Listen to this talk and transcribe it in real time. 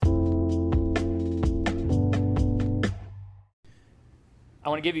I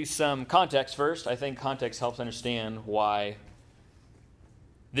want to give you some context first. I think context helps understand why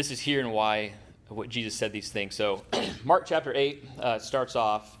this is here and why what Jesus said these things. So Mark chapter 8 starts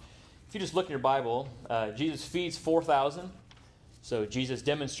off. If you just look in your Bible, Jesus feeds 4,000. So Jesus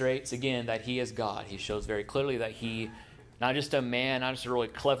demonstrates, again, that he is God. He shows very clearly that he, not just a man, not just a really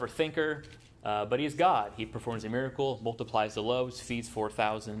clever thinker, but he is God. He performs a miracle, multiplies the loaves, feeds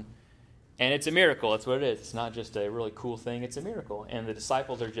 4,000. And it's a miracle. That's what it is. It's not just a really cool thing. It's a miracle. And the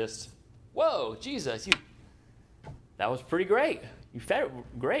disciples are just, whoa, Jesus, that was pretty great. You fed it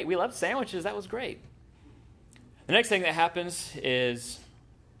great. We love sandwiches. That was great. The next thing that happens is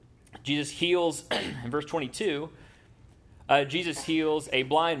Jesus heals, in verse 22, Jesus heals a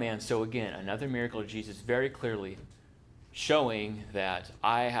blind man. So again, another miracle of Jesus very clearly showing that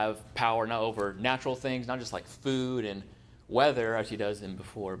I have power not over natural things, not just like food and weather as he does in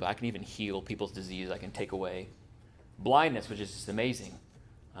before, but I can even heal people's disease. I can take away blindness, which is just amazing.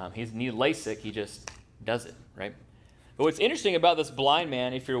 He doesn't need LASIK. He just does it, right? But what's interesting about this blind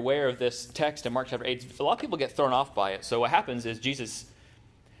man, if you're aware of this text in Mark chapter 8, a lot of people get thrown off by it. So what happens is Jesus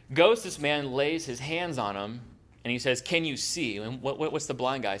goes to this man, lays his hands on him, and he says, "Can you see?" And what's the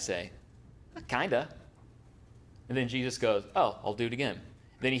blind guy say? Kinda. And then Jesus goes, "Oh, I'll do it again."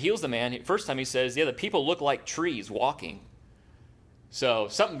 Then he heals the man. First time he says, "Yeah, the people look like trees walking." So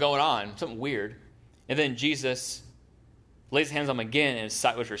something going on, something weird. And then Jesus lays his hands on him again, and his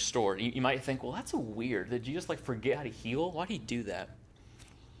sight was restored. You might think, well, that's weird. Did Jesus forget how to heal? Why did he do that?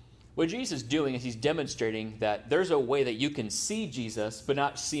 What Jesus is doing is he's demonstrating that there's a way that you can see Jesus, but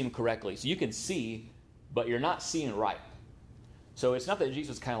not see him correctly. So you can see, but you're not seeing right. So it's not that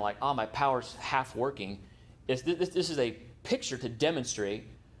Jesus is kind of like, my power's half working. This is a picture to demonstrate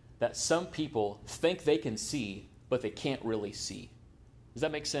that some people think they can see, but they can't really see. Does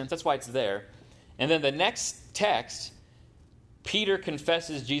that make sense? That's why it's there. And then the next text, Peter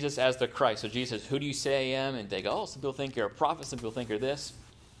confesses Jesus as the Christ. So Jesus says, "Who do you say I am?" And they go, some people think you're a prophet, some people think you're this.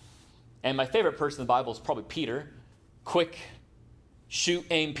 And my favorite person in the Bible is probably Peter. Quick, shoot,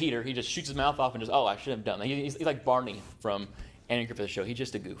 aim Peter. He just shoots his mouth off and just, I shouldn't have done that. He's like Barney from Andy Griffith's show. He's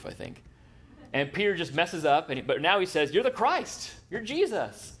just a goof, I think. And Peter just messes up, but now he says, "You're the Christ. You're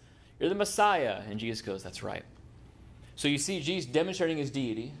Jesus. You're the Messiah." And Jesus goes, "That's right." So you see Jesus demonstrating his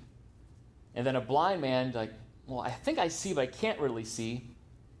deity, and then a blind man like, "Well, I think I see, but I can't really see."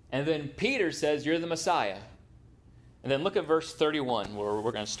 And then Peter says, "You're the Messiah." And then look at verse 31, where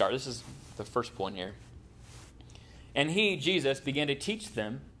we're going to start. This is the first point here. "And he, Jesus, began to teach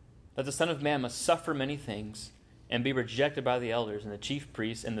them that the Son of Man must suffer many things and be rejected by the elders and the chief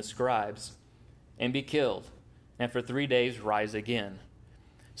priests and the scribes and be killed, and after 3 days rise again."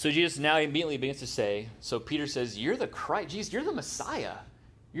 So Jesus now immediately begins to say, so Peter says, "You're the Christ. Jesus, you're the Messiah.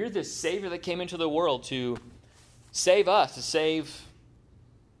 You're the Savior that came into the world to save us, to save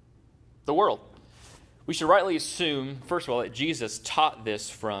the world." We should rightly assume, first of all, that Jesus taught this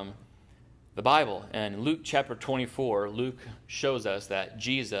from the Bible. And in Luke chapter 24, Luke shows us that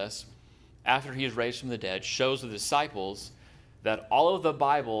Jesus, after he is raised from the dead, shows the disciples that all of the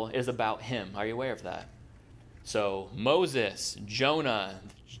Bible is about him. Are you aware of that? So Moses, Jonah,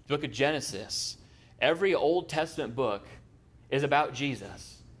 the book of Genesis, every Old Testament book is about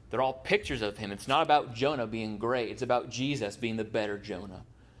Jesus. They're all pictures of him. It's not about Jonah being great. It's about Jesus being the better Jonah.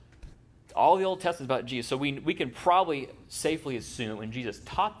 All the Old Testament is about Jesus. So we can probably safely assume when Jesus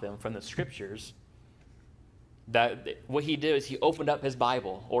taught them from the Scriptures that what he did is he opened up his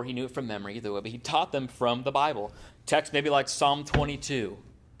Bible, or he knew it from memory, either way, but he taught them from the Bible. Text maybe like Psalm 22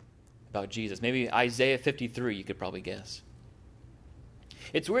 about Jesus. Maybe Isaiah 53, you could probably guess.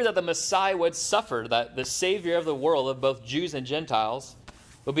 It's weird that the Messiah would suffer, that the Savior of the world, of both Jews and Gentiles,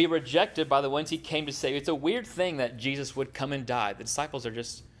 would be rejected by the ones he came to save. It's a weird thing that Jesus would come and die. The disciples are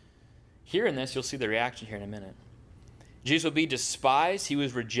just hearing this. You'll see the reaction here in a minute. Jesus would be despised. He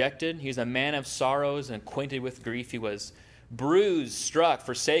was rejected. He was a man of sorrows and acquainted with grief. He was bruised, struck,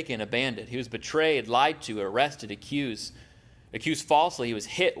 forsaken, abandoned. He was betrayed, lied to, arrested, accused falsely. He was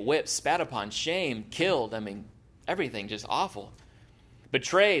hit, whipped, spat upon, shamed, killed. Everything just awful.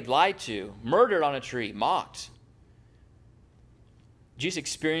 Betrayed, lied to, murdered on a tree, mocked. Jesus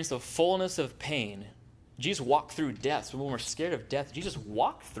experienced the fullness of pain. Jesus walked through death. So when we're scared of death, Jesus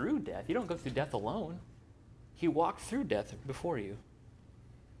walked through death. You don't go through death alone. He walked through death before you.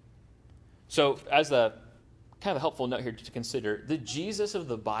 So as a kind of a helpful note here to consider, the Jesus of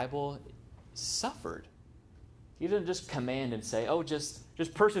the Bible suffered. He didn't just command and say,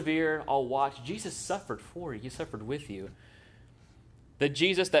 just persevere, I'll watch. Jesus suffered for you. He suffered with you. The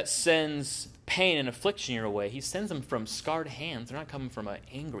Jesus that sends pain and affliction your way, he sends them from scarred hands. They're not coming from an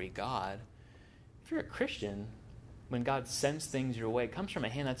angry God. If you're a Christian, when God sends things your way, it comes from a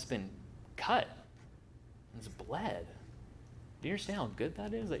hand that's been cut. It's bled. Do you understand how good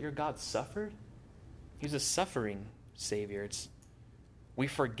that is, that your God suffered? He's a suffering Savior. We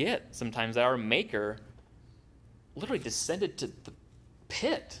forget sometimes that our Maker literally descended to the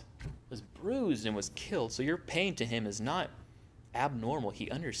pit, was bruised and was killed. So your pain to him is not abnormal. He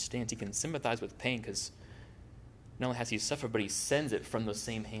understands. He can sympathize with pain because not only has he suffered, but he sends it from those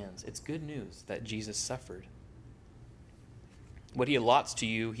same hands. It's good news that Jesus suffered. What he allots to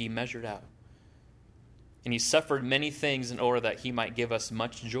you, he measured out. And he suffered many things in order that he might give us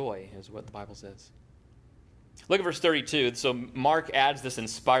much joy, is what the Bible says. Look at verse 32. So Mark adds this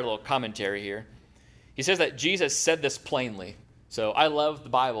inspired little commentary here. He says that Jesus said this plainly. So I love the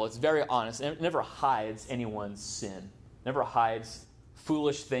Bible. It's very honest. And it never hides anyone's sin. Never hides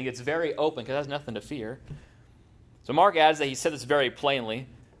foolish thing. It's very open because it has nothing to fear. So Mark adds that he said this very plainly.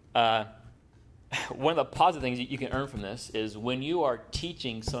 One of the positive things you can earn from this is when you are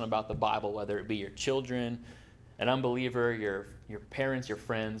teaching someone about the Bible, whether it be your children, an unbeliever, your parents, your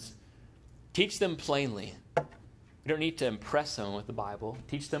friends, teach them plainly. You don't need to impress someone with the Bible.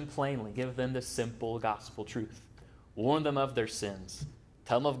 Teach them plainly. Give them the simple gospel truth. Warn them of their sins.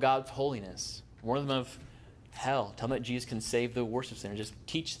 Tell them of God's holiness. Warn them of hell. Tell them that Jesus can save the worst of sinners. Just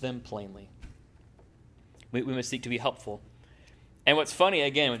teach them plainly. We must seek to be helpful. And what's funny,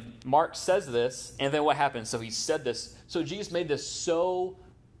 again, when Mark says this, and then what happens? So he said this. So Jesus made this so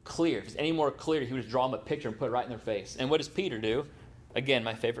clear. If it's any more clear, he would just draw them a picture and put it right in their face. And what does Peter do? Again,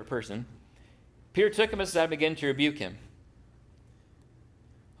 my favorite person. Peter took him aside and began to rebuke him.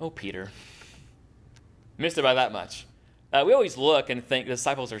 Oh, Peter. Missed it by that much. We always look and think the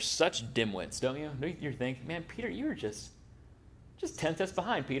disciples are such dimwits, don't you? You think, man, Peter, you're just 10 steps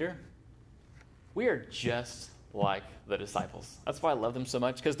behind, Peter. We are just like the disciples. That's why I love them so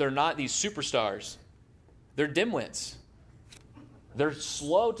much, because they're not these superstars. They're dimwits. They're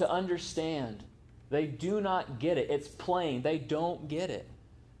slow to understand. They do not get it. It's plain. They don't get it.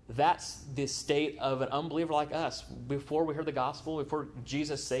 That's the state of an unbeliever like us. Before we heard the gospel, before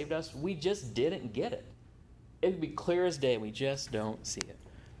Jesus saved us, we just didn't get it. It would be clear as day. We just don't see it.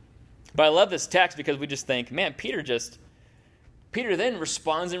 But I love this text because we just think, man, Peter then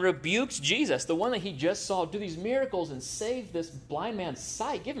responds and rebukes Jesus, the one that he just saw do these miracles and save this blind man's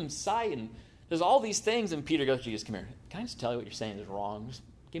sight, give him sight, and does all these things. And Peter goes, Jesus, come here. Can I just tell you what you're saying is wrong? Just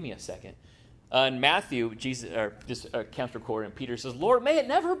give me a second. In Matthew, this account's recorded, and Peter says, Lord, may it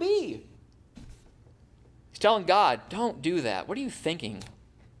never be. He's telling God, don't do that. What are you thinking?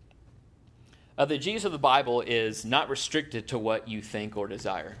 The Jesus of the Bible is not restricted to what you think or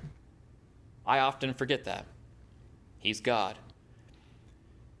desire. I often forget that. He's God.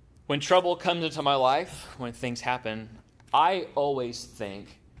 When trouble comes into my life, when things happen, I always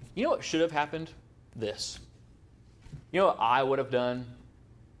think, you know what should have happened? This. You know what I would have done?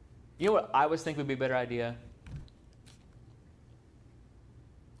 You know what I always think would be a better idea?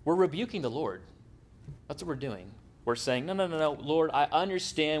 We're rebuking the Lord. That's what we're doing. We're saying, no, Lord, I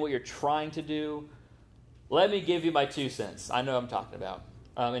understand what you're trying to do. Let me give you my 2 cents. I know what I'm talking about.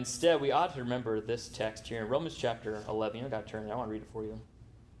 Instead, we ought to remember this text here in Romans chapter 11. I've got to turn there. I want to read it for you.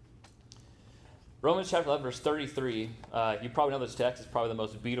 Romans chapter 11, verse 33. You probably know this text. It's probably the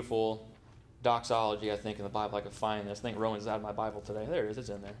most beautiful doxology, I think, in the Bible. I could find this. I think Romans is out of my Bible today. There it is. It's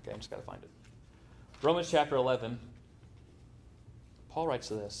in there. Okay, I just got to find it. Romans chapter 11. Paul writes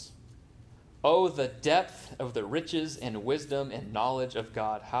this. Oh, the depth of the riches and wisdom and knowledge of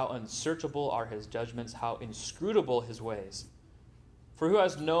God. How unsearchable are his judgments, how inscrutable his ways. For who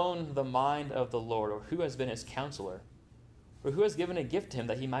has known the mind of the Lord, or who has been his counselor? Or who has given a gift to him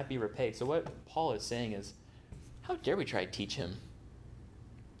that he might be repaid? So what Paul is saying is, how dare we try to teach him?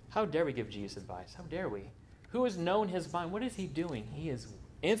 How dare we give Jesus advice? How dare we? Who has known his mind? What is he doing? He is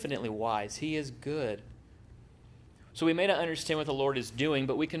infinitely wise. He is good. So we may not understand what the Lord is doing,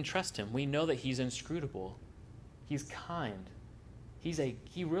 but we can trust him. We know that he's inscrutable. He's kind.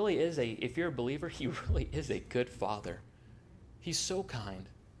 He really is if you're a believer, he really is a good father. He's so kind.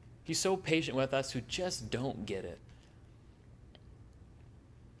 He's so patient with us who just don't get it.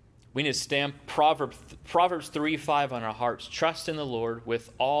 We need to stamp Proverbs 3:5 on our hearts. Trust in the Lord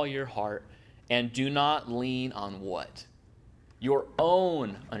with all your heart and do not lean on what? Your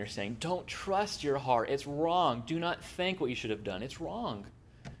own understanding. Don't trust your heart. It's wrong. Do not think what you should have done. It's wrong.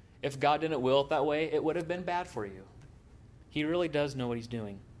 If God didn't will it that way, it would have been bad for you. He really does know what he's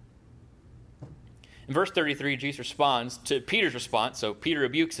doing. In verse 33, Jesus responds to Peter's response. So Peter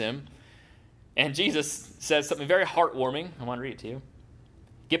rebukes him. And Jesus says something very heartwarming. I want to read it to you.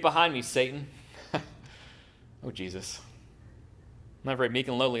 Get behind me, Satan. Oh, Jesus. Not very meek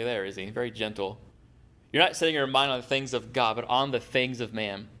and lowly there, is he? Very gentle. You're not setting your mind on the things of God, but on the things of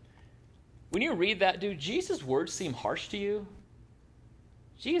man. When you read that, do Jesus' words seem harsh to you?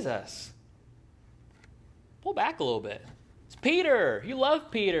 Jesus. Pull back a little bit. It's Peter. You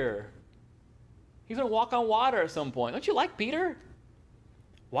love Peter. He's going to walk on water at some point. Don't you like Peter?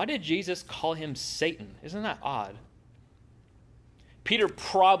 Why did Jesus call him Satan? Isn't that odd? Peter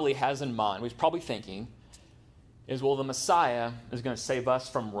probably has in mind, what he's probably thinking, is, well, the Messiah is going to save us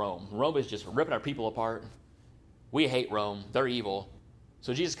from Rome. Rome is just ripping our people apart. We hate Rome. They're evil.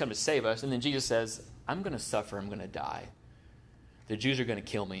 So Jesus comes to save us, and then Jesus says, I'm going to suffer. I'm going to die. The Jews are going to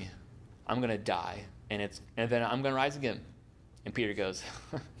kill me. I'm going to die, and then I'm going to rise again. And Peter goes,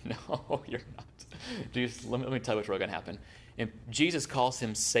 no, you're not. Jesus, let me tell you what's really going to happen. And Jesus calls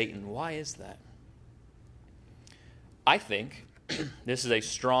him Satan. Why is that? I think this is a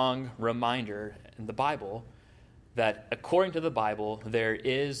strong reminder in the Bible that according to the Bible, there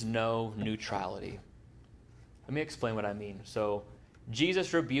is no neutrality. Let me explain what I mean. So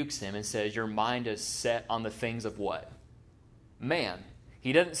Jesus rebukes him and says, your mind is set on the things of what? Man.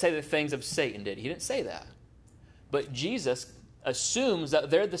 He doesn't say the things of Satan, did he? He didn't say that. But Jesus assumes that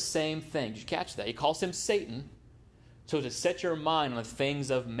they're the same thing. Did you catch that? He calls him Satan. So to set your mind on the things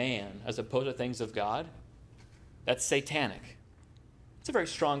of man as opposed to things of God, that's satanic. It's a very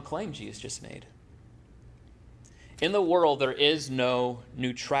strong claim Jesus just made. In the world, there is no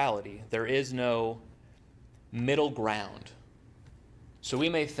neutrality. There is no middle ground. So we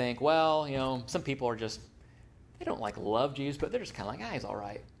may think, well, some people are just, they don't love Jesus, but they're just kind of like, he's all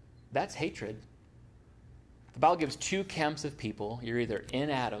right. That's hatred. The Bible gives two camps of people. You're either in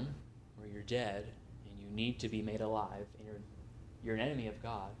Adam, or you're dead, and you need to be made alive, and you're an enemy of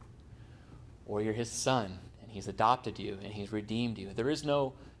God, or you're his son, and he's adopted you, and he's redeemed you. There is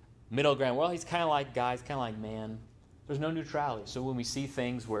no middle ground. Well, he's kind of like God, he's kind of like man. There's no neutrality. So when we see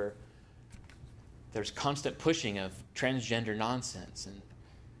things where there's constant pushing of transgender nonsense, and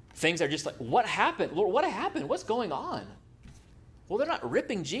things are just like, what happened? Lord, what happened? What's going on? Well, they're not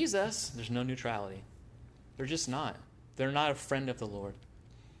ripping Jesus. There's no neutrality. They're just not. They're not a friend of the Lord.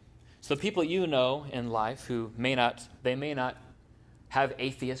 So the people you know in life who may not have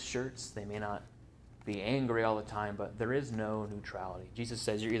atheist shirts, they may not be angry all the time, but there is no neutrality. Jesus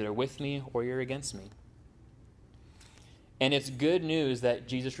says you're either with me or you're against me. And it's good news that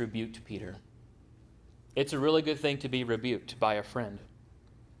Jesus rebuked Peter. It's a really good thing to be rebuked by a friend.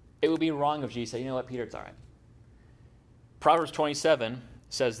 It would be wrong if Jesus said, you know what, Peter, it's all right. Proverbs 27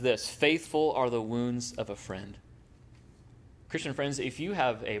 says this, faithful are the wounds of a friend. Christian friends, if you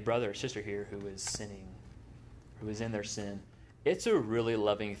have a brother or sister here who is sinning, who is in their sin, it's a really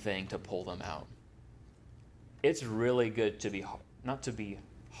loving thing to pull them out. It's really good to be, not to be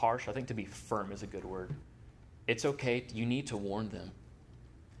harsh, I think to be firm is a good word. It's okay, you need to warn them.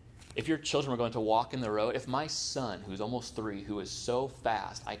 If your children were going to walk in the road, if my son, who's almost 3, who is so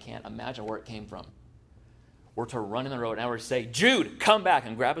fast, I can't imagine where it came from, were to run in the road and I were to say, Jude, come back,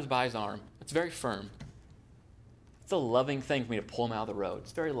 and grab his by his arm, it's very firm. It's a loving thing for me to pull him out of the road.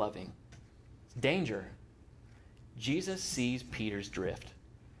 It's very loving. It's danger. Jesus sees Peter's drift.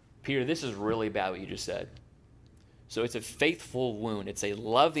 Peter, this is really bad what you just said. So it's a faithful wound. It's a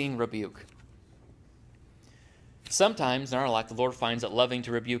loving rebuke. Sometimes in our life, the Lord finds it loving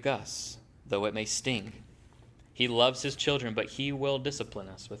to rebuke us, though it may sting. He loves his children, but he will discipline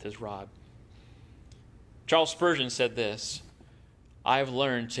us with his rod. Charles Spurgeon said this, I have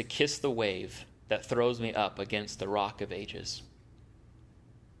learned to kiss the wave that throws me up against the rock of ages.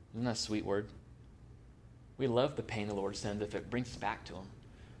 Isn't that a sweet word? We love the pain the Lord sends if it brings us back to him.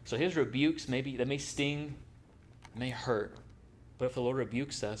 So his rebukes, maybe they may sting, may hurt, but if the Lord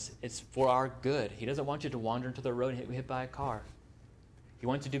rebukes us, it's for our good. He doesn't want you to wander into the road and get hit by a car. He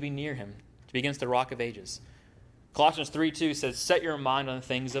wants you to be near him, to be against the rock of ages. Colossians 3:2 says, set your mind on the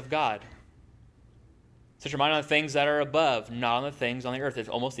things of God. Set your mind on the things that are above, not on the things on the earth. It's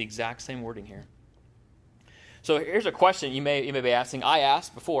almost the exact same wording here. So here's a question you may be asking. I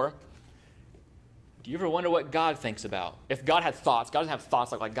asked before, do you ever wonder what God thinks about? If God had thoughts, God doesn't have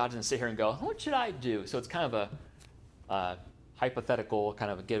thoughts like God doesn't sit here and go, what should I do? So it's kind of a hypothetical,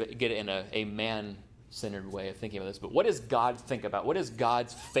 kind of get it in a man-centered way of thinking about this. But what does God think about? What is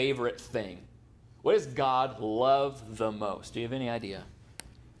God's favorite thing? What does God love the most? Do you have any idea?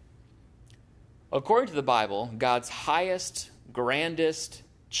 According to the Bible, God's highest, grandest,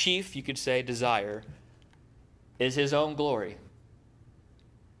 chief, you could say, desire is his own glory.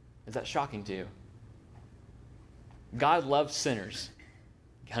 Is that shocking to you? God loves sinners,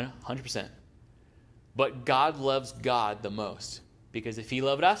 100%. But God loves God the most. Because if he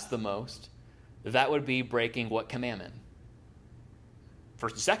loved us the most, that would be breaking what commandment?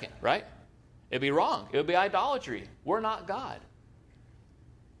 First and second, right? It'd be wrong. It would be idolatry. We're not God.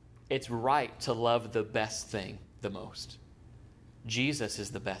 It's right to love the best thing the most. Jesus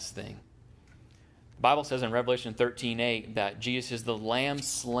is the best thing. The Bible says in Revelation 13:8 that Jesus is the lamb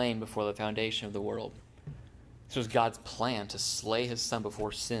slain before the foundation of the world. This was God's plan to slay his son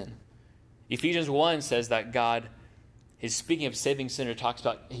before sin. Ephesians 1 says that God, his speaking of saving sinner, talks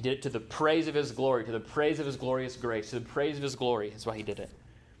about he did it to the praise of his glory, to the praise of his glorious grace, to the praise of his glory. That's why he did it.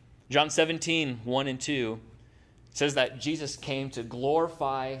 John 17:1 and 2 says that Jesus came to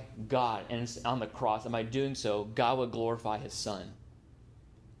glorify God and on the cross, and by doing so, God would glorify his son.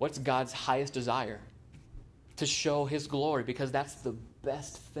 What's God's highest desire? To show his glory, because that's the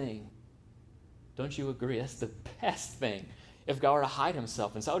best thing. Don't you agree? That's the best thing. If God were to hide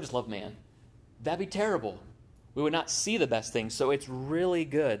himself and say, "I just love man," that'd be terrible. We would not see the best thing. So it's really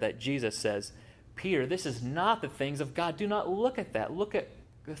good that Jesus says, "Peter, this is not the things of God. Do not look at that. Look at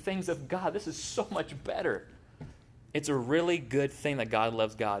the things of God. This is so much better." It's a really good thing that God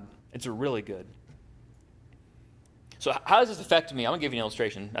loves God. It's really good. So how does this affect me? I'm going to give you an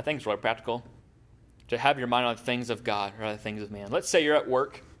illustration. I think it's really practical. To have your mind on the things of God rather than things of man. Let's say you're at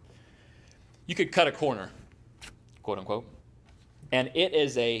work. You could cut a corner, quote unquote, and it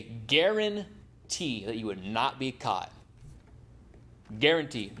is a guarantee that you would not be caught.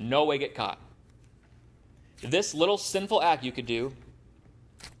 Guarantee. No way get caught. This little sinful act you could do,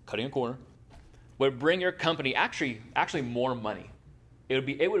 cutting a corner, would bring your company actually more money.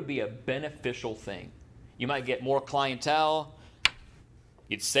 It would be a beneficial thing. You might get more clientele.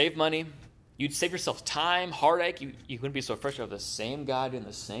 You'd save money. You'd save yourself time, heartache. You wouldn't be so frustrated with the same guy doing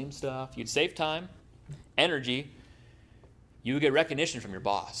the same stuff. You'd save time, energy. You would get recognition from your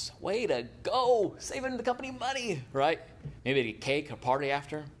boss. Way to go, saving the company money, right? Maybe a cake, a party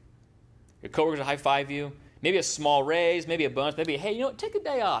after. Your coworkers will high-five you. Maybe a small raise, maybe a bonus. Maybe, hey, you know what, take a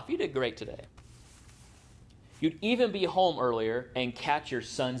day off. You did great today. You'd even be home earlier and catch your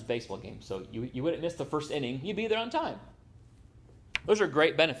son's baseball game. So you wouldn't miss the first inning. You'd be there on time. Those are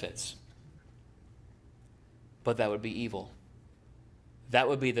great benefits. But that would be evil. That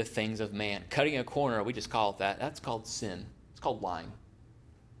would be the things of man. Cutting a corner, we just call it that. That's called sin. It's called lying.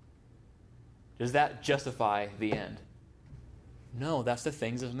 Does that justify the end? No, that's the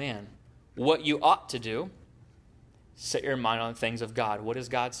things of man. What you ought to do, set your mind on the things of God. What does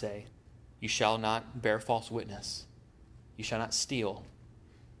God say? You shall not bear false witness. You shall not steal.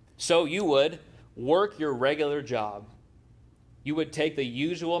 So you would work your regular job. You would take the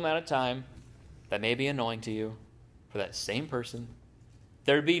usual amount of time that may be annoying to you for that same person.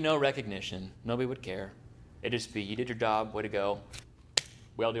 There would be no recognition. Nobody would care. It'd just be, you did your job, way to go.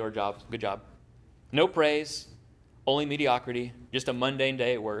 We all do our jobs, good job. No praise, only mediocrity, just a mundane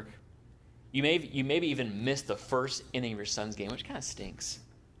day at work. You maybe even miss the first inning of your son's game, which kind of stinks.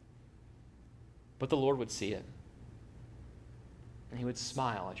 But the Lord would see it. And he would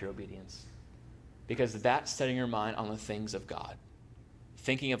smile at your obedience. Because that's setting your mind on the things of God.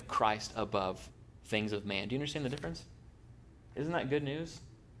 Thinking of Christ above things of man. Do you understand the difference? Isn't that good news?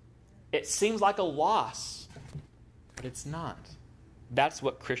 It seems like a loss, but it's not. That's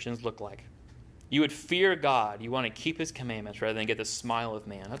what Christians look like. You would fear God. You want to keep his commandments rather than get the smile of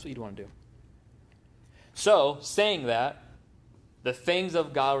man. That's what you'd want to do. So, saying that, the things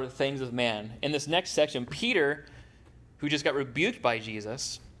of God are the things of man. In this next section, Peter, who just got rebuked by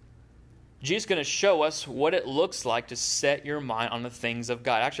Jesus is going to show us what it looks like to set your mind on the things of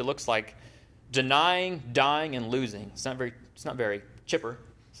God. It actually looks like denying, dying, and losing. It's not very chipper.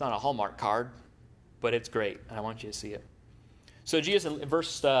 It's not a Hallmark card, but it's great, and I want you to see it. So Jesus, in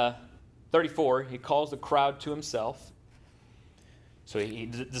verse 34, he calls the crowd to himself. So the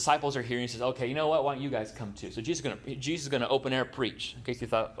disciples are here, and he says, okay, you know what? Why don't you guys come too? So Jesus is going to open air preach. In case you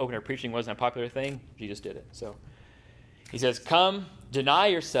thought open air preaching wasn't a popular thing, Jesus did it. So he says, come, deny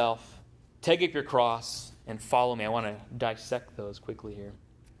yourself, take up your cross, and follow me. I want to dissect those quickly here.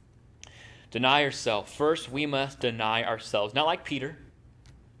 Deny yourself. First, we must deny ourselves. Not like Peter,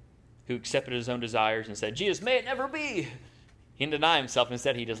 who accepted his own desires and said, Jesus, may it never be. He didn't deny himself.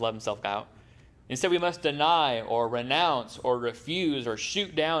 Instead, he just let himself out. Instead, we must deny or renounce or refuse or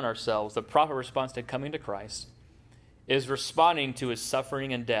shoot down ourselves. The proper response to coming to Christ is responding to his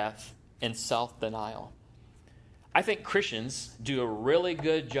suffering and death in self-denial. I think Christians do a really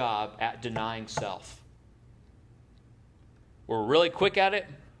good job at denying self. We're really quick at it.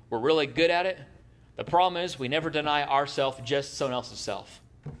 We're really good at it. The problem is we never deny ourselves, just someone else's self.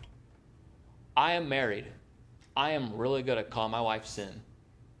 I am married. I am really good at calling my wife sin.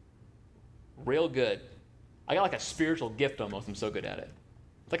 Real good. I got like a spiritual gift almost. I'm so good at it.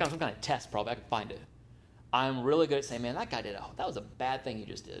 It's like on some kind of test probably. I can find it. I'm really good at saying, man, that was a bad thing you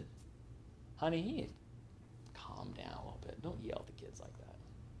just did. honey, you need to calm down a little bit. Don't yell at the kids like that.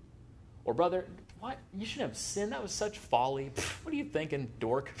 Or, brother, what? You shouldn't have sinned. That was such folly. What are you thinking,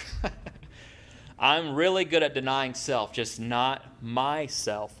 dork? I'm really good at denying self, just not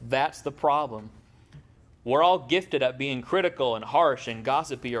myself. That's the problem. We're all gifted at being critical and harsh and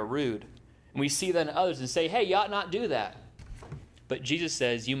gossipy or rude. And we see that in others and say, hey, you ought not do that. But Jesus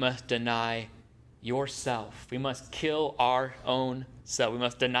says you must deny yourself. We must kill our own self. We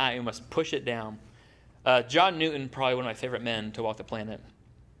must deny it. We must push it down. John Newton, probably one of my favorite men to walk the planet,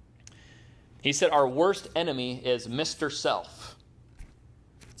 he said our worst enemy is Mr. Self.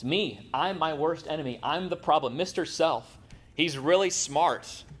 It's me. I'm my worst enemy. I'm the problem. Mr. Self. He's really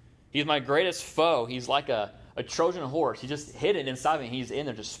smart. He's my greatest foe. He's like a Trojan horse. He's just hidden inside me. He's in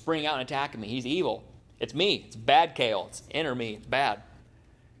there just springing out and attacking me. He's evil. It's me. It's bad Kale. It's inner me. It's bad.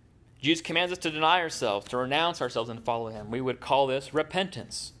 Jesus commands us to deny ourselves, to renounce ourselves and follow him. We would call this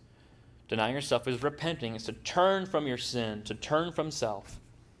repentance. Denying yourself is repenting. It's to turn from your sin, to turn from self.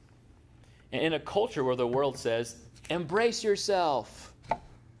 And in a culture where the world says, embrace yourself.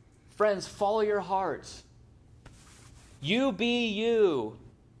 Friends, follow your heart. You be you.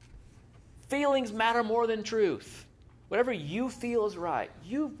 Feelings matter more than truth. Whatever you feel is right.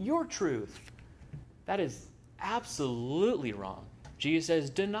 Your truth. That is absolutely wrong. Jesus says,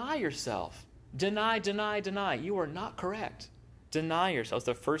 deny yourself. Deny, deny, deny. You are not correct. Deny yourself. It's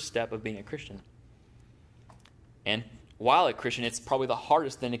the first step of being a Christian. And while a Christian, it's probably the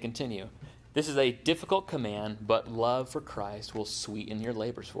hardest thing to continue. This is a difficult command, but love for Christ will sweeten your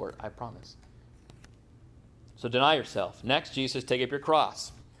labors for it, I promise. So deny yourself. Next, Jesus says, take up your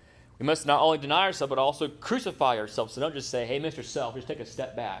cross. We must not only deny ourselves, but also crucify ourselves. So don't just say, hey, Mr. Self, just take a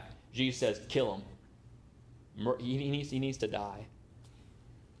step back. Jesus says, kill him. He needs to die.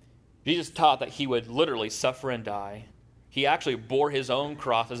 Jesus taught that he would literally suffer and die. He actually bore his own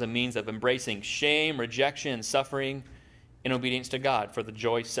cross as a means of embracing shame, rejection, and suffering in obedience to God for the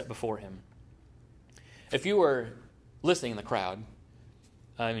joy set before him. If you were listening in the crowd,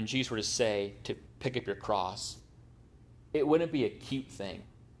 and Jesus were to say to pick up your cross, it wouldn't be a cute thing.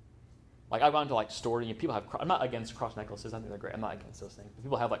 Like I've gone to stores and people have. I'm not against cross necklaces. I think they're great. I'm not against those things. But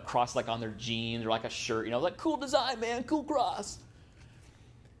people have cross on their jeans or a shirt. Cool design, man, cool cross.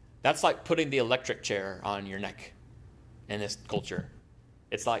 That's like putting the electric chair on your neck in this culture.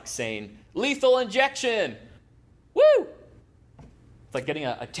 It's like saying lethal injection. Woo! It's like getting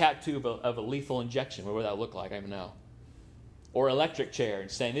a tattoo of a lethal injection. What would that look like? I don't even know. Or electric chair and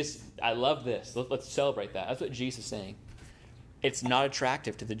saying this. I love this. Let's celebrate that. That's what Jesus is saying. It's not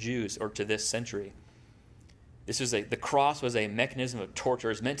attractive to the Jews or to this century. The cross was a mechanism of torture.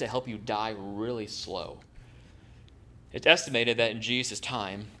 It's meant to help you die really slow. It's estimated that in Jesus'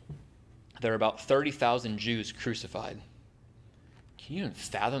 time, there were about 30,000 Jews crucified. Can you even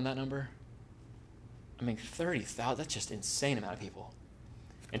fathom that number? 30,000, that's just an insane amount of people.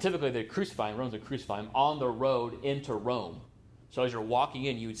 And typically Romans would crucify them on the road into Rome. So as you're walking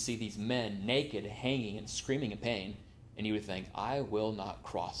in, you would see these men naked, hanging and screaming in pain. And you would think, I will not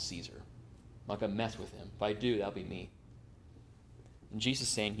cross Caesar. I'm not going to mess with him. If I do, that'll be me. And Jesus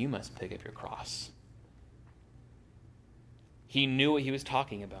is saying, you must pick up your cross. He knew what he was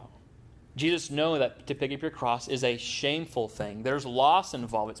talking about. Jesus knew that to pick up your cross is a shameful thing. There's loss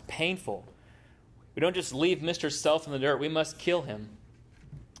involved. It's painful. We don't just leave Mr. Self in the dirt. We must kill him.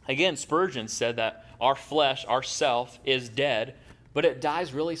 Again, Spurgeon said that our flesh, our self, is dead, but it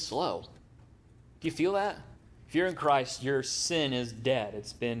dies really slow. Do you feel that? If you're in Christ, your sin is dead.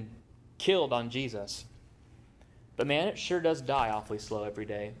 It's been killed on Jesus. But man, it sure does die awfully slow every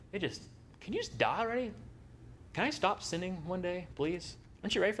day. Can you just die already? Can I stop sinning one day, please?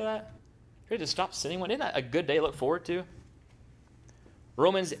 Aren't you ready for that? You ready to stop sinning one day? Isn't that a good day to look forward to?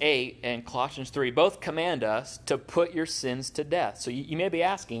 Romans 8 and Colossians 3 both command us to put your sins to death. So you may be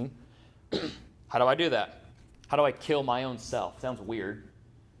asking, how do I do that? How do I kill my own self? Sounds weird.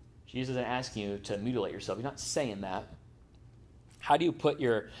 Jesus isn't asking you to mutilate yourself. You're not saying that. How do you put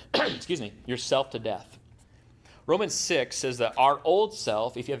your yourself to death? Romans 6 says that our old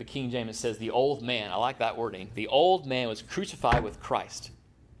self, if you have a King James, it says the old man. I like that wording. The old man was crucified with Christ.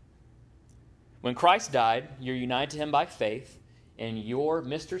 When Christ died, you're united to him by faith, and your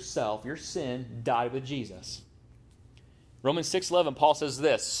Mr. Self, your sin, died with Jesus. Romans 6:11, Paul says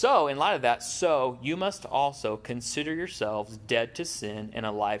this, so, in light of that, so you must also consider yourselves dead to sin and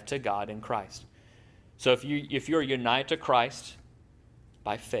alive to God in Christ. So if you're united to Christ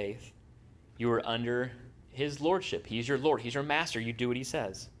by faith, you are under his lordship. He's your Lord. He's your master. You do what he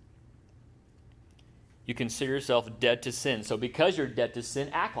says. You consider yourself dead to sin. So because you're dead to sin,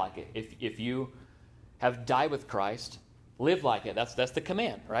 act like it. If you have died with Christ, live like it. That's the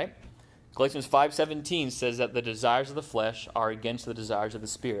command, right? Galatians 5:17 says that the desires of the flesh are against the desires of the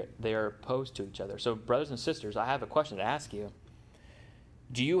Spirit. They are opposed to each other. So brothers and sisters, I have a question to ask you.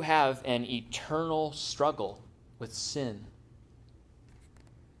 Do you have an eternal struggle with sin?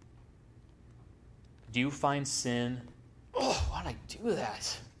 Do you find sin, oh, why did I do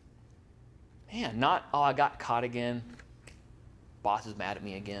that? Man, not, oh, I got caught again. Boss is mad at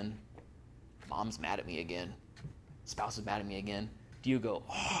me again. Mom's mad at me again. Spouse is mad at me again. Do you go,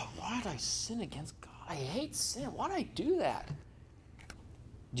 oh, why did I sin against God? I hate sin. Why did I do that?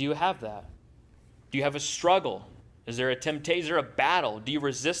 Do you have that? Do you have a struggle? Is there a temptation? Is there a battle? Do you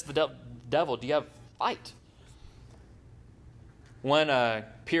resist the devil? Do you have a fight? One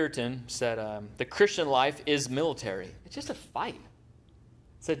Puritan said, the Christian life is military. It's just a fight.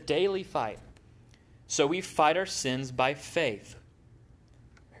 It's a daily fight. So we fight our sins by faith.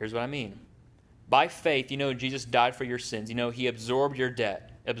 Here's what I mean. By faith, Jesus died for your sins. He absorbed your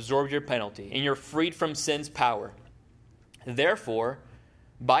debt, absorbed your penalty, and you're freed from sin's power. Therefore,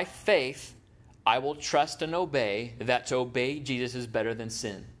 by faith, I will trust and obey that to obey Jesus is better than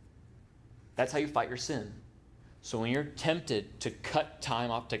sin. That's how you fight your sin. So when you're tempted to cut time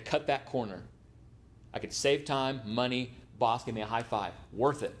off, to cut that corner, I could save time, money, boss, give me a high five.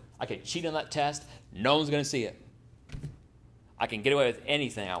 Worth it. I could cheat on that test. No one's going to see it. I can get away with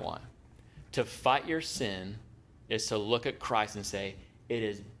anything I want. To fight your sin is to look at Christ and say, it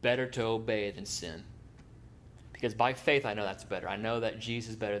is better to obey than sin. Because by faith, I know that's better. I know that Jesus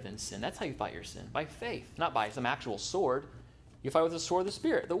is better than sin. That's how you fight your sin. By faith, not by some actual sword. You fight with the sword of the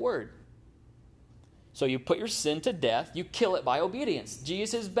Spirit, the Word. So you put your sin to death. You kill it by obedience.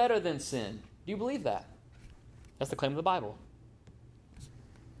 Jesus is better than sin. Do you believe that? That's the claim of the Bible.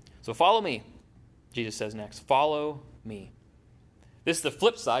 So follow me, Jesus says next. Follow me. This is the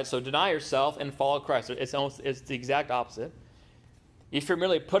flip side, so deny yourself and follow Christ. It's the exact opposite. If you're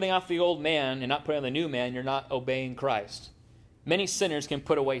merely putting off the old man and not putting on the new man, you're not obeying Christ. Many sinners can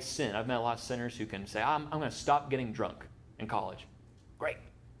put away sin. I've met a lot of sinners who can say, I'm going to stop getting drunk in college. Great.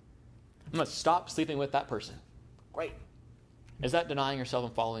 I'm going to stop sleeping with that person. Great. Is that denying yourself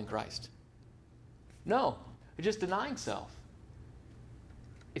and following Christ? No. It's just denying self.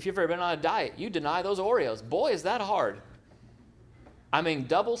 If you've ever been on a diet, you deny those Oreos. Boy, is that hard. I mean,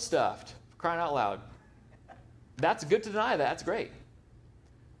 double stuffed, crying out loud. That's good to deny that. That's great.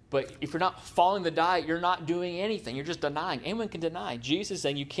 But if you're not following the diet, you're not doing anything. You're just denying. Anyone can deny. Jesus is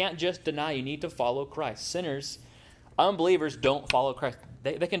saying you can't just deny. You need to follow Christ. Sinners, unbelievers don't follow Christ.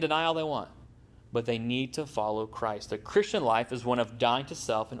 They can deny all they want, but they need to follow Christ. The Christian life is one of dying to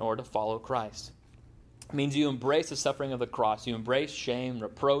self in order to follow Christ. It means you embrace the suffering of the cross. You embrace shame,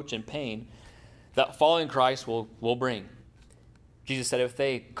 reproach, and pain that following Christ will bring. Jesus said, if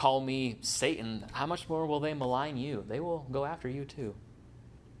they call me Satan, how much more will they malign you? They will go after you too.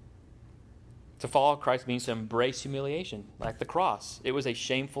 To follow Christ means to embrace humiliation, like the cross. It was a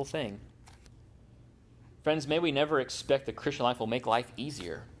shameful thing. Friends, may we never expect the Christian life will make life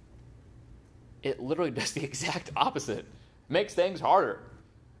easier. It literally does the exact opposite. It makes things harder.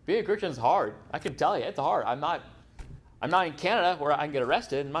 Being a Christian is hard. I can tell you, it's hard. I'm not in Canada where I can get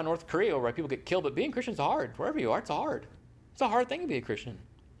arrested. I'm not in North Korea where people get killed. But being a Christian is hard. Wherever you are, it's hard. It's a hard thing to be a Christian.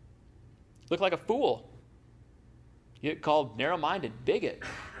 Look like a fool. You get called narrow-minded, bigot,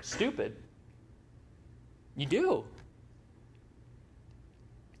 stupid. You do.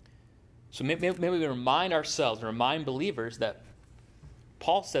 So maybe we remind ourselves and remind believers that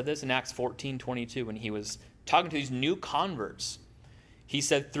Paul said this in Acts 14:22 when he was talking to these new converts. He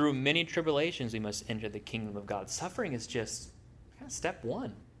said, through many tribulations we must enter the kingdom of God. Suffering is just kind of step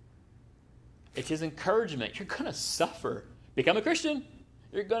one. It's his encouragement. You're going to suffer. Become a Christian.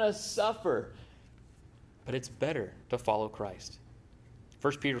 You're going to suffer. But it's better to follow Christ.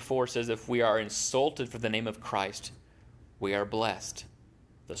 1 Peter 4 says, if we are insulted for the name of Christ, we are blessed.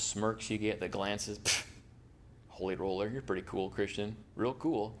 The smirks you get, the glances, holy roller, you're pretty cool, Christian. Real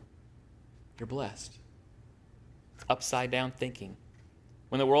cool. You're blessed. Upside down thinking.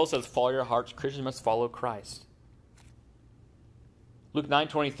 When the world says, follow your hearts, Christians must follow Christ. Luke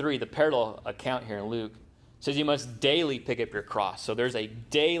 9:23, the parallel account here in Luke, says you must daily pick up your cross. So there's a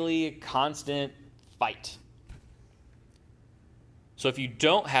daily, constant fight. So if you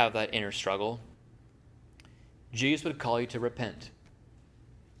don't have that inner struggle, Jesus would call you to repent.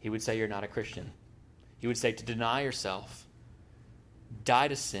 He would say you're not a Christian. He would say to deny yourself, die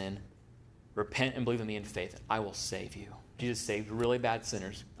to sin, repent and believe in me in faith. I will save you. Jesus saved really bad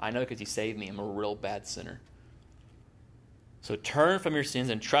sinners. I know because he saved me. I'm a real bad sinner. So turn from your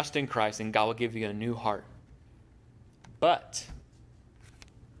sins and trust in Christ, and God will give you a new heart. But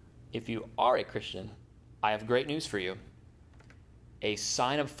if you are a Christian, I have great news for you. a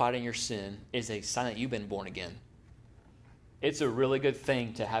sign of fighting your sin is a sign that you've been born again. It's a really good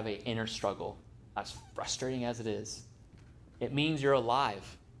thing to have an inner struggle, as frustrating as it is. It means you're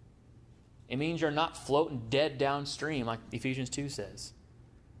alive. It means you're not floating dead downstream like Ephesians 2 says.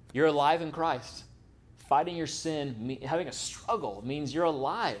 You're alive in Christ. Fighting your sin, having a struggle, means you're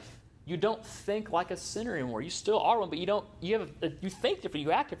alive. You don't think like a sinner anymore. You still are one, but you think different,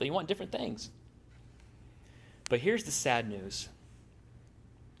 you act different, you want different things. But here's the sad news.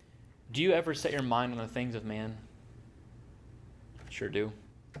 Do you ever set your mind on the things of man? I sure do.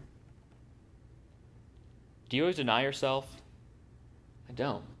 Do you always deny yourself? I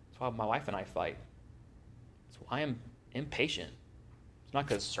don't. That's why my wife and I fight. That's why I'm impatient. It's not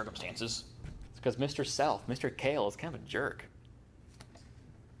because of circumstances. It's because Mr. Self, Mr. Kale, is kind of a jerk.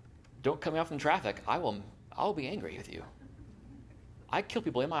 Don't cut me off in traffic. I'll be angry with you. I kill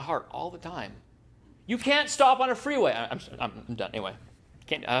people in my heart all the time. You can't stop on a freeway. I'm done. Anyway.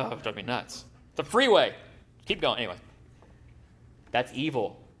 It drives me nuts. It's a freeway. Keep going. Anyway. That's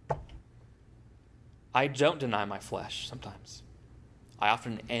evil. I don't deny my flesh sometimes. I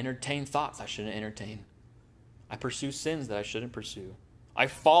often entertain thoughts I shouldn't entertain. I pursue sins that I shouldn't pursue. I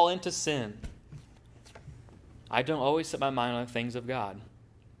fall into sin. I don't always set my mind on the things of God.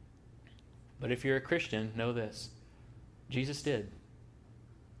 But if you're a Christian, know this. Jesus did.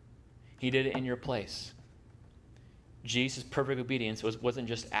 He did it in your place. Jesus' perfect obedience wasn't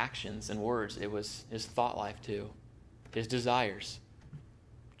just actions and words. It was his thought life too. His desires.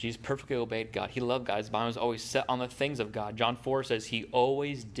 Jesus perfectly obeyed God. He loved God. His mind was always set on the things of God. John 4 says he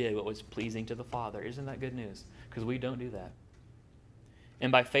always did what was pleasing to the Father. Isn't that good news? Because we don't do that.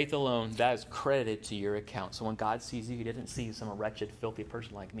 And by faith alone, that is credited to your account. So when God sees you, he didn't see some wretched, filthy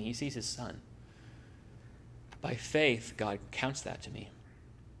person like me. He sees his son. By faith, God counts that to me.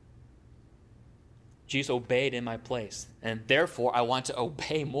 Jesus obeyed in my place. And therefore, I want to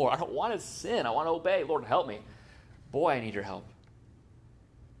obey more. I don't want to sin. I want to obey. Lord, help me. Boy, I need your help.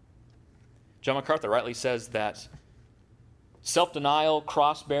 John MacArthur rightly says that self-denial,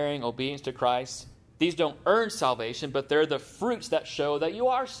 cross-bearing, obedience to Christ, these don't earn salvation, but they're the fruits that show that you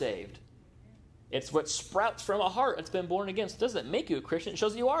are saved. It's what sprouts from a heart that's been born again. So it doesn't make you a Christian. It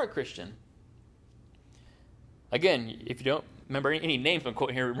shows that you are a Christian. Again, if you don't remember any names I'm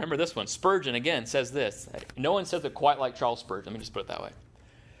quoting here, remember this one. Spurgeon, again, says this. No one says it quite like Charles Spurgeon. Let me just put it that way.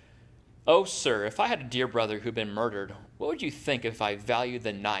 Oh, sir, if I had a dear brother who'd been murdered, what would you think if I valued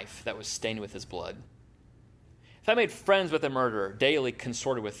the knife that was stained with his blood? If I made friends with the murderer, daily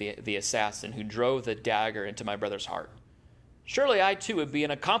consorted with the assassin who drove the dagger into my brother's heart, surely I too would be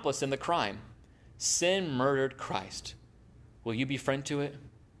an accomplice in the crime. Sin murdered Christ. Will you be friend to it?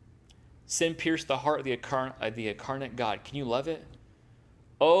 Sin pierced the heart of the incarnate God. Can you love it?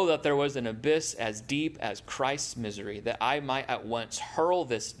 Oh, that there was an abyss as deep as Christ's misery, that I might at once hurl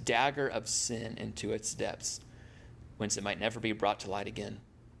this dagger of sin into its depths, whence it might never be brought to light again.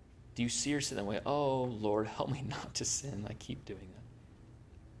 Do you see your sin that way? Oh, Lord, help me not to sin. I keep doing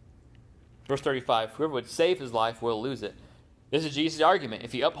that. Verse 35, whoever would save his life will lose it. This is Jesus' argument.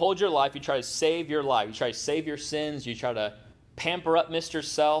 If you uphold your life, you try to save your life. You try to save your sins. You try to pamper up Mr.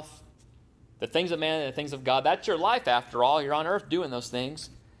 Self. The things of man and the things of God, that's your life after all. You're on earth doing those things.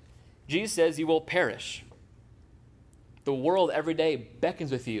 Jesus says you will perish. The world every day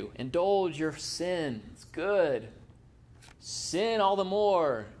beckons with you. Indulge your sin. It's good. Sin all the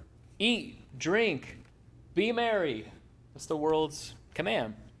more. Eat, drink, be merry. That's the world's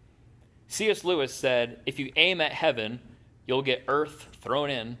command. C.S. Lewis said, if you aim at heaven, you'll get earth thrown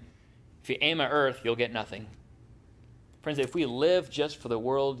in. If you aim at earth, you'll get nothing. Friends, if we live just for the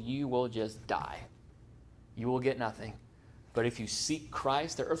world, you will just die. You will get nothing. But if you seek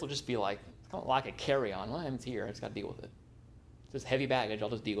Christ, the earth will just be like a carry-on. Well, it's here. I just got to deal with it. It's just heavy baggage.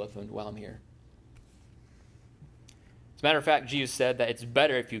 I'll just deal with it while I'm here. As a matter of fact, Jesus said that it's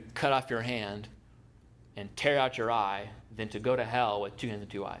better if you cut off your hand and tear out your eye than to go to hell with 2 hands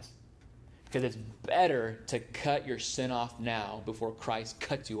and 2 eyes. Because it's better to cut your sin off now before Christ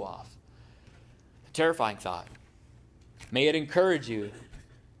cuts you off. A terrifying thought. May it encourage you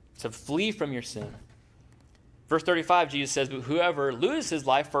to flee from your sin. Verse 35, Jesus says, but whoever loses his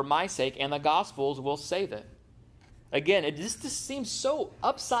life for my sake and the gospel's will save it. Again, it just seems so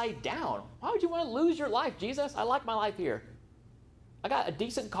upside down. Why would you want to lose your life, Jesus? I like my life here. I got a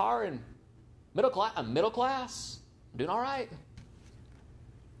decent car and I'm middle class. I'm doing all right.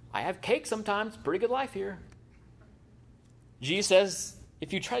 I have cake sometimes. Pretty good life here. Jesus says,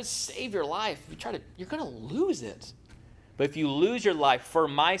 if you try to save your life, you're going to lose it. But if you lose your life for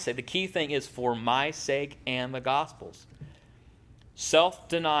my sake, the key thing is for my sake and the gospel's.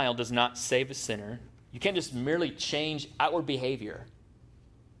 Self-denial does not save a sinner. You can't just merely change outward behavior.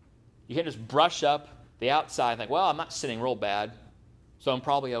 You can't just brush up the outside and think, well, I'm not sinning real bad, so I'm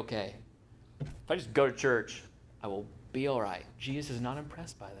probably okay. If I just go to church, I will be all right. Jesus is not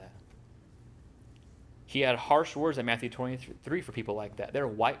impressed by that. He had harsh words in Matthew 23 for people like that. They're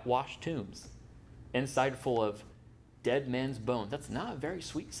whitewashed tombs, inside full of dead men's bones. That's not a very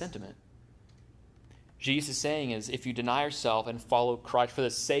sweet sentiment. Jesus is saying is, if you deny yourself and follow Christ for the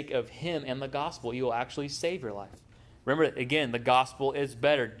sake of him and the gospel, you will actually save your life. Remember, again, the gospel is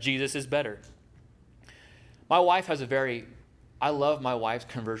better. Jesus is better. My wife has I love my wife's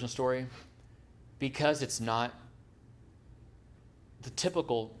conversion story because it's not the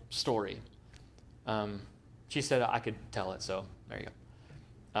typical story. She said I could tell it, so there you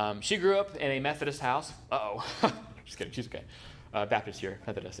go. She grew up in a Methodist house. Just kidding, she's okay. Baptist here,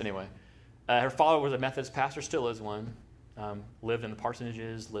 Methodist, anyway. Her father was a Methodist pastor, still is one. Lived in the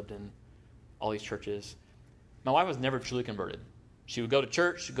parsonages, lived in all these churches. My wife was never truly converted. She would go to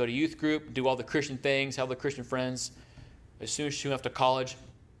church, go to youth group, do all the Christian things, have the Christian friends. As soon as she went off to college,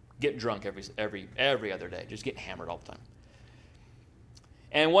 get drunk every other day, just get hammered all the time.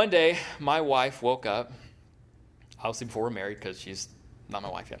 And one day, my wife woke up, obviously before we're married, because she's not my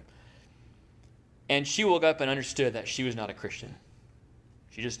wife yet. And she woke up and understood that she was not a Christian.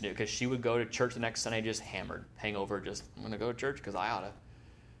 She just knew, because she would go to church the next Sunday just hammered, hangover, just, I'm going to go to church because I ought to.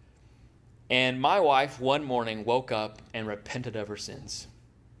 And my wife one morning woke up and repented of her sins.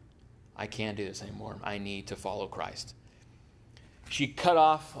 I can't do this anymore. I need to follow Christ. She cut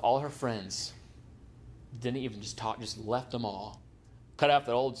off all her friends. Didn't even just talk, just left them all. Cut off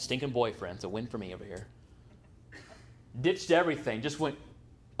that old stinking boyfriend. It's a win for me over here. Ditched everything. Just went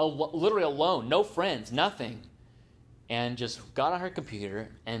literally alone. No friends. Nothing. And just got on her computer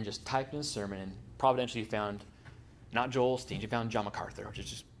and just typed in a sermon and providentially found not Joel Osteen. She found John MacArthur, which is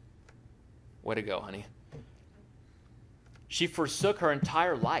just way to go, honey. She forsook her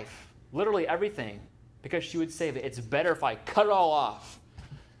entire life. Literally everything. Because she would say that it's better if I cut it all off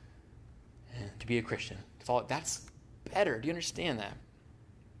to be a Christian. That's better. Do you understand that?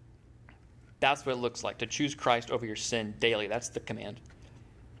 That's what it looks like, to choose Christ over your sin daily. That's the command.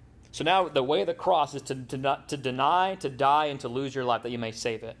 So now the way of the cross is to deny, to die, and to lose your life that you may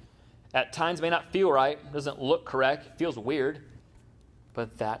save it. At times it may not feel right, doesn't look correct, it feels weird,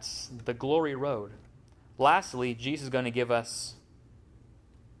 but that's the glory road. Lastly, Jesus is going to give us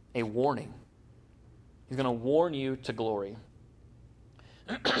a warning. He's going to warn you to glory.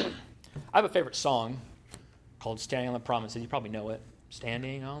 I have a favorite song called Standing on the Promises. You probably know it.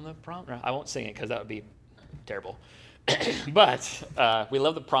 Standing on the Promise. I won't sing it because that would be terrible. But we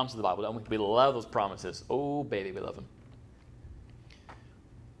love the promises of the Bible, don't we? We love those promises. Oh, baby, we love them.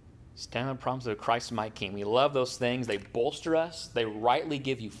 Stand on the promises of Christ my King. We love those things. They bolster us. They rightly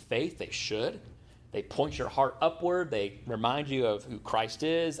give you faith. They should. They point your heart upward. They remind you of who Christ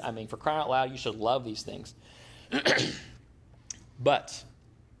is. I mean, for crying out loud, you should love these things. But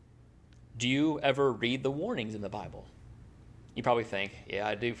do you ever read the warnings in the Bible? You probably think, yeah,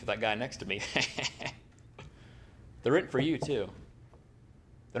 I do for that guy next to me. They're written for you too.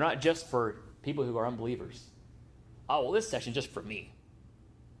 They're not just for people who are unbelievers. Oh, well, this section's just for me.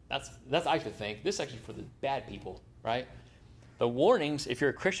 That's I should think. This section's for the bad people, right? The warnings, if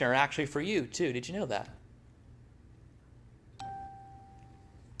you're a Christian, are actually for you too. Did you know that?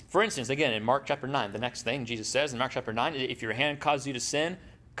 For instance, again, in Mark chapter 9, the next thing Jesus says in Mark chapter 9, if your hand causes you to sin,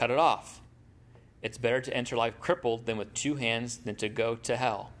 cut it off. It's better to enter life crippled than with two hands than to go to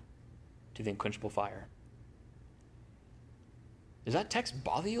hell, to the unquenchable fire. Does that text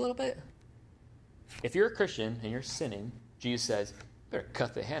bother you a little bit? If you're a Christian and you're sinning, Jesus says, you better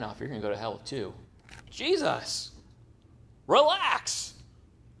cut the hand off. You're going to go to hell too. Jesus, relax.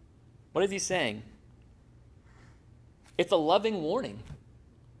 What is he saying? It's a loving warning.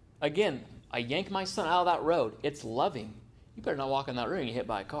 Again, I yank my son out of that road. It's loving. You better not walk in that road and get hit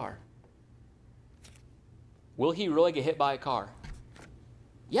by a car. Will he really get hit by a car?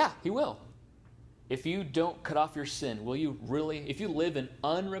 Yeah, he will. If you don't cut off your sin, will you really, if you live in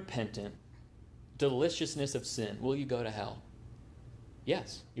unrepentant deliciousness of sin, will you go to hell?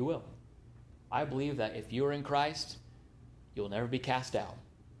 Yes, you will. I believe that if you are in Christ, you'll never be cast out.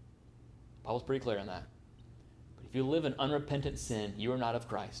 The Bible's pretty clear on that. But if you live in unrepentant sin, you are not of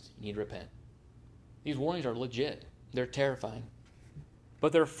Christ. You need to repent. These warnings are legit. They're terrifying.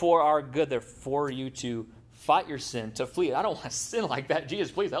 But they're for our good. They're for you to fight your sin, to flee it. I don't want to sin like that.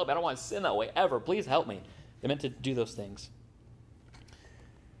 Jesus, please help me. I don't want to sin that way ever. Please help me. They're meant to do those things.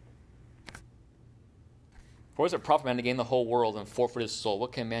 For what is it profit man to gain the whole world and forfeit his soul?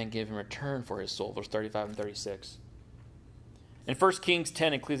 What can man give in return for his soul? Verse 35 and 36. In 1 Kings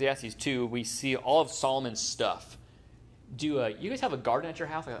 10 and Ecclesiastes 2, we see all of Solomon's stuff. you guys have a garden at your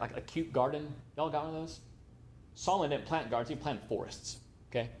house, like a cute garden? Y'all got one of those? Solomon didn't plant gardens, he planted forests,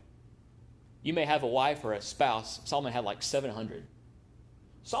 okay? You may have a wife or a spouse. Solomon had like 700.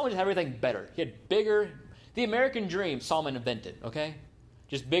 Solomon just had everything better. He had bigger. The American dream, Solomon invented, okay?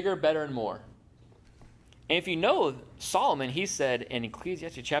 Just bigger, better, and more. And if you know Solomon, he said in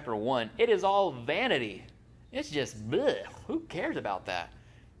Ecclesiastes chapter 1, it is all vanity. It's just bleh. Who cares about that?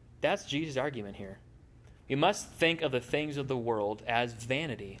 That's Jesus' argument here. You must think of the things of the world as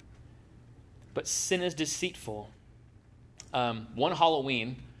vanity. But sin is deceitful. One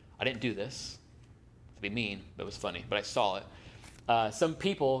Halloween, I didn't do this to be mean, but it was funny, but I saw it. Some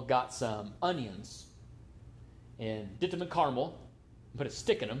people got some onions and dipped them in caramel, and put a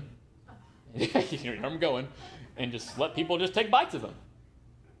stick in them, you know where I'm going, and just let people just take bites of them.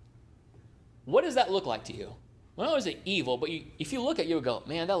 What does that look like to you? Well, is it evil? But if you look at it, you'll go,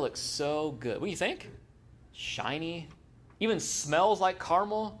 man, that looks so good. What do you think? Shiny, even smells like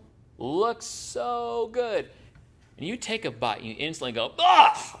caramel, looks so good. And you take a bite, and you instantly go,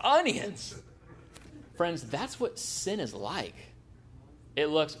 onions. Friends, that's what sin is like. It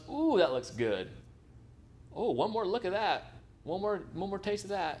looks, ooh, that looks good. Oh, one more look at that. One more taste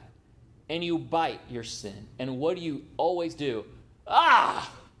of that. And you bite your sin. And what do you always do?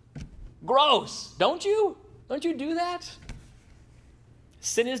 Gross. Don't you? Don't you do that?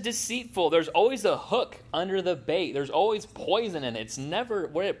 Sin is deceitful. There's always a hook under the bait. There's always poison in it. It's never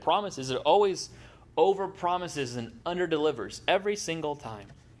what it promises. It always over-promises and under-delivers every single time.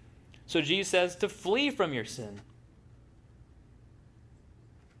 So Jesus says to flee from your sin.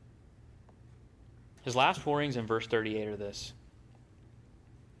 His last warnings in verse 38 are this.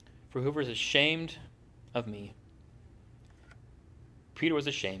 For whoever is ashamed of me. Peter was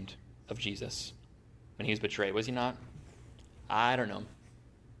ashamed of Jesus when he was betrayed, was he not? I don't know.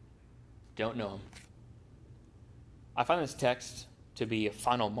 Don't know him. I find this text to be a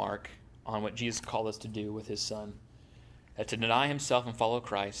final mark on what Jesus called us to do with his son. That to deny himself and follow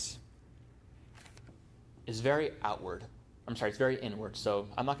Christ is very outward. It's very inward. So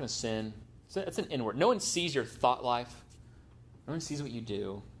I'm not going to sin. It's an inward. No one sees your thought life. No one sees what you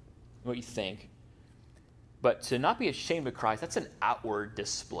do, what you think. But to not be ashamed of Christ, that's an outward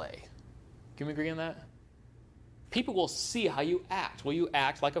display. Can we agree on that? People will see how you act. Will you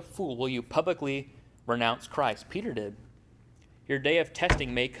act like a fool? Will you publicly renounce Christ? Peter did. Your day of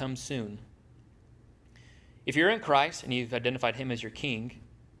testing may come soon. If you're in Christ and you've identified him as your king,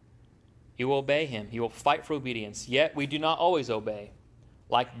 you will obey him. You will fight for obedience. Yet we do not always obey.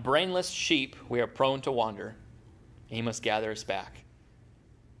 Like brainless sheep, we are prone to wander, and he must gather us back.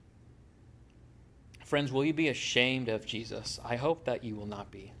 Friends, will you be ashamed of Jesus? I hope that you will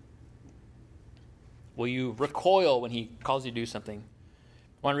not be. Will you recoil when he calls you to do something?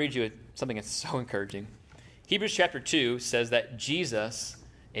 I want to read you something that's so encouraging. Hebrews chapter 2 says that Jesus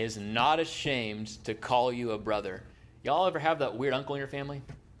is not ashamed to call you a brother. Y'all ever have that weird uncle in your family?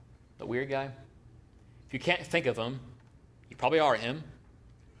 The weird guy? If you can't think of him, you probably are him.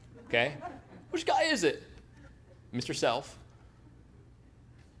 Okay? Which guy is it? Mr. Self.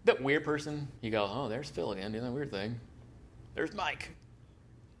 That weird person, you go, oh, there's Phil again doing that weird thing. There's Mike.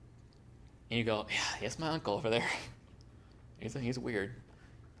 And you go, yeah, that's my uncle over there. He's weird.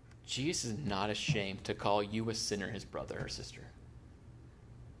 Jesus is not ashamed to call you a sinner his brother or sister.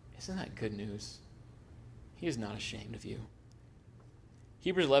 Isn't that good news? He is not ashamed of you.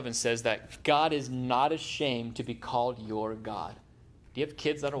 Hebrews 11 says that God is not ashamed to be called your God. Do you have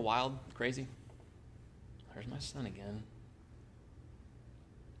kids that are wild, crazy? There's my son again.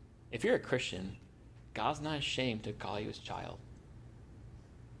 If you're a Christian, God's not ashamed to call you his child.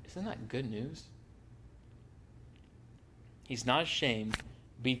 Isn't that good news? He's not ashamed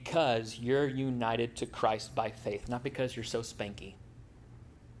because you're united to Christ by faith, not because you're so spanky,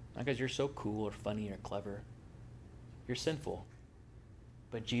 not because you're so cool or funny or clever. You're sinful,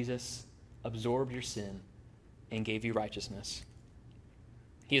 but Jesus absorbed your sin and gave you righteousness.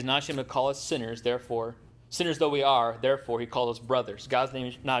 He is not ashamed to call us sinners, therefore, sinners though we are, therefore he called us brothers. God's name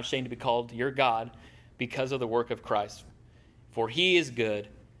is not ashamed to be called your God because of the work of Christ. For he is good,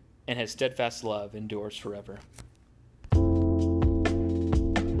 and his steadfast love endures forever.